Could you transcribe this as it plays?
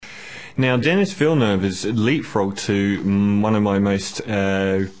Now, Denis Villeneuve has leapfrogged to one of my most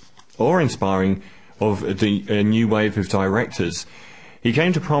awe-inspiring of the new wave of directors. He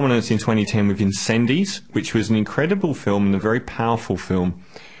came to prominence in 2010 with Incendies, which was an incredible film and a very powerful film,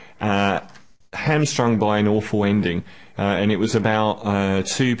 hamstrung by an awful ending. And it was about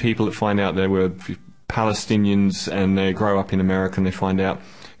two people that find out they were Palestinians and they grow up in America and they find out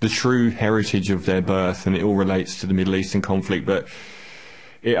the true heritage of their birth, and it all relates to the Middle Eastern conflict, but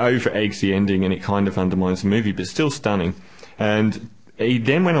it over-eggs the ending and it kind of undermines the movie, but still stunning. And he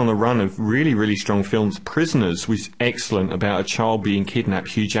then went on a run of really, really strong films. Prisoners was excellent, about a child being kidnapped,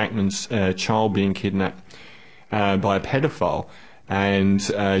 Hugh Jackman's child being kidnapped by a pedophile. And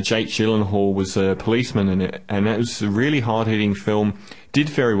Jake Gyllenhaal was a policeman in it. And that was a really hard-hitting film. Did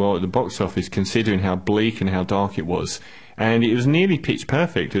very well at the box office, considering how bleak and how dark it was. And it was nearly pitch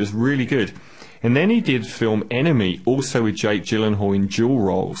perfect. It was really good. And then he did film Enemy, also with Jake Gyllenhaal in dual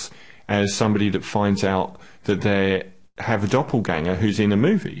roles, as somebody that finds out that they have a doppelganger who's in a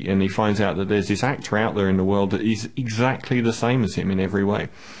movie, and he finds out that there's this actor out there in the world that is exactly the same as him in every way.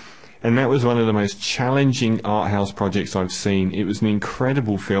 And that was one of the most challenging art house projects I've seen. It was an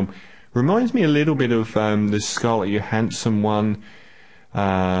incredible film. Reminds me a little bit of the Scarlett Johansson one.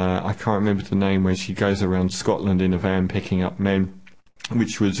 I can't remember the name, where she goes around Scotland in a van picking up men,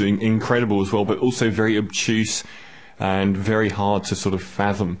 which was incredible as well, but also very obtuse and very hard to sort of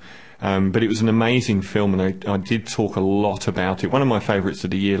fathom. But it was an amazing film, and I did talk a lot about it. One of my favourites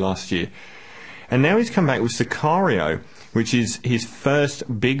of the year last year. And now he's come back with Sicario, which is his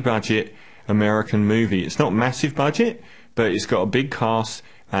first big-budget American movie. It's not massive budget, but it's got a big cast,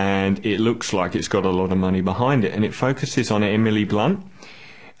 and it looks like it's got a lot of money behind it. And it focuses on Emily Blunt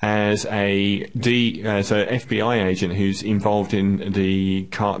as a FBI agent who's involved in the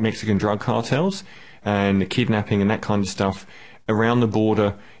Mexican drug cartels and the kidnapping and that kind of stuff around the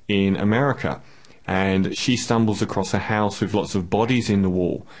border in America. And she stumbles across a house with lots of bodies in the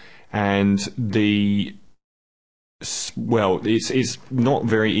wall, and it's not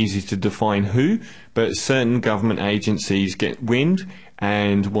very easy to define who, but certain government agencies get wind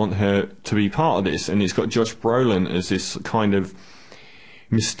and want her to be part of this. And it's got Josh Brolin as this kind of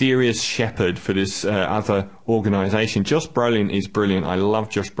mysterious shepherd for this other organisation. Josh Brolin is brilliant. I love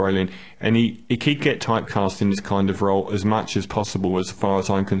Josh Brolin, and he could get typecast in this kind of role as much as possible, as far as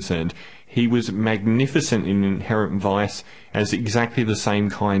I'm concerned. He was magnificent in Inherent Vice as exactly the same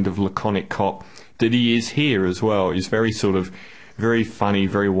kind of laconic cop that he is here as well. He's very funny,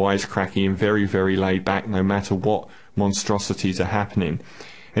 very wisecracky, and very, very laid back, no matter what monstrosities are happening.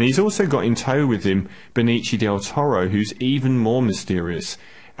 And he's also got in tow with him Benicio del Toro, who's even more mysterious.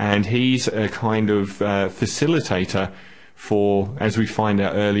 And he's a kind of facilitator for, as we find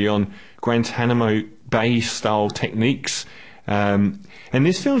out early on, Guantanamo Bay-style techniques. And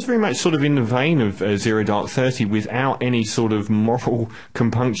this film's very much sort of in the vein of Zero Dark 30, without any sort of moral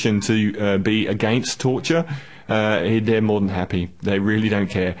compunction to be against torture. They're more than happy. They really don't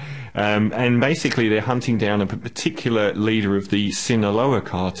care. And basically they're hunting down a particular leader of the Sinaloa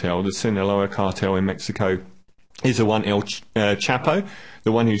cartel. The Sinaloa cartel in Mexico is the one El Chapo,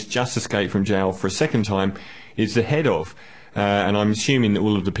 the one who's just escaped from jail for a second time, is the head of. And I'm assuming that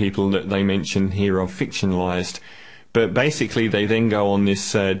all of the people that they mention here are fictionalized. But basically they then go on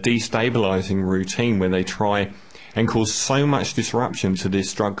this destabilizing routine where they try and cause so much disruption to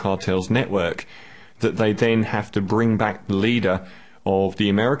this drug cartel's network that they then have to bring back the leader of the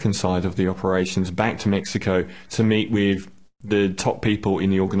American side of the operations back to Mexico to meet with the top people in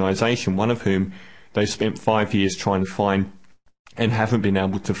the organization, one of whom they spent 5 years trying to find and haven't been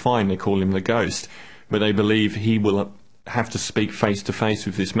able to find. They call him the Ghost, but they believe he will have to speak face to face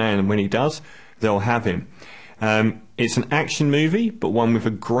with this man, and when he does, they'll have him. It's an action movie, but one with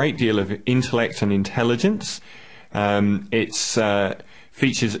a great deal of intellect and intelligence. It's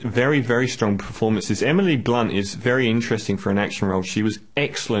features very, very strong performances. Emily Blunt is very interesting for an action role. She was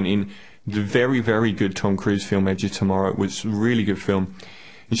excellent in the very, very good Tom Cruise film Edge of Tomorrow. It was a really good film.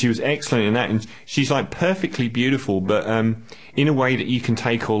 And she was excellent in that. And she's like perfectly beautiful, but in a way that you can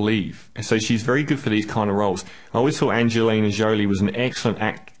take or leave. So she's very good for these kind of roles. I always thought Angelina Jolie was an excellent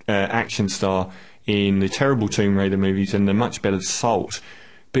action star in the terrible Tomb Raider movies and the much better Salt.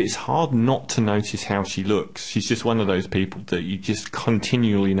 But it's hard not to notice how she looks. She's just one of those people that you just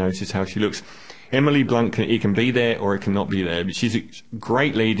continually notice how she looks. Emily Blunt, it can be there or it cannot be there, but she's a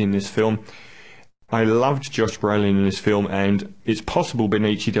great lead in this film. I loved Josh Brolin in this film, and it's possible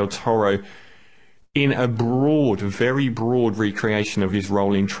Benicio del Toro, in a very broad recreation of his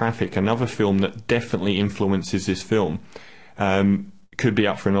role in Traffic, another film that definitely influences this film, could be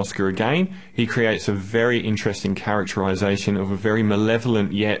up for an Oscar again. He creates a very interesting characterization of a very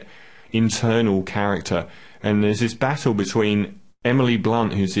malevolent yet internal character. And there's this battle between Emily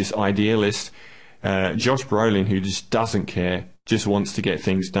Blunt, who's this idealist, Josh Brolin, who just doesn't care, just wants to get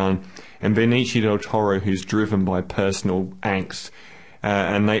things done, and Benicio del Toro, who's driven by personal angst.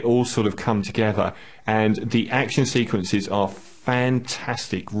 And they all sort of come together. And the action sequences are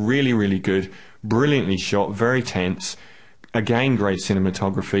fantastic, really, really good, brilliantly shot, very tense. Again, great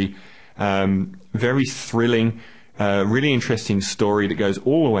cinematography, very thrilling, really interesting story that goes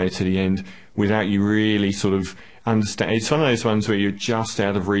all the way to the end without you really sort of understand. It's one of those ones where you're just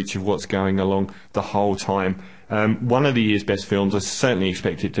out of reach of what's going along the whole time. One of the year's best films. I certainly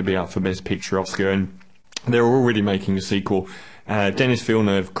expect it to be up for Best Picture Oscar, and they're already making a sequel. Denis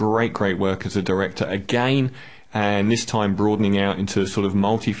Villeneuve, great work as a director again, and this time broadening out into a sort of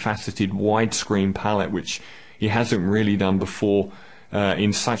multifaceted widescreen palette, which he hasn't really done before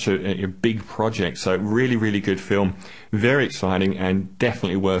in such a big project. So really good film, very exciting and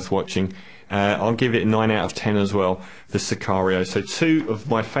definitely worth watching. I'll give it a 9 out of 10 as well for Sicario. So two of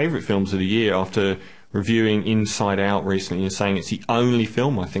my favourite films of the year, after reviewing Inside Out recently and saying it's the only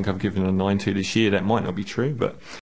film I think I've given a 9 to this year. That might not be true, but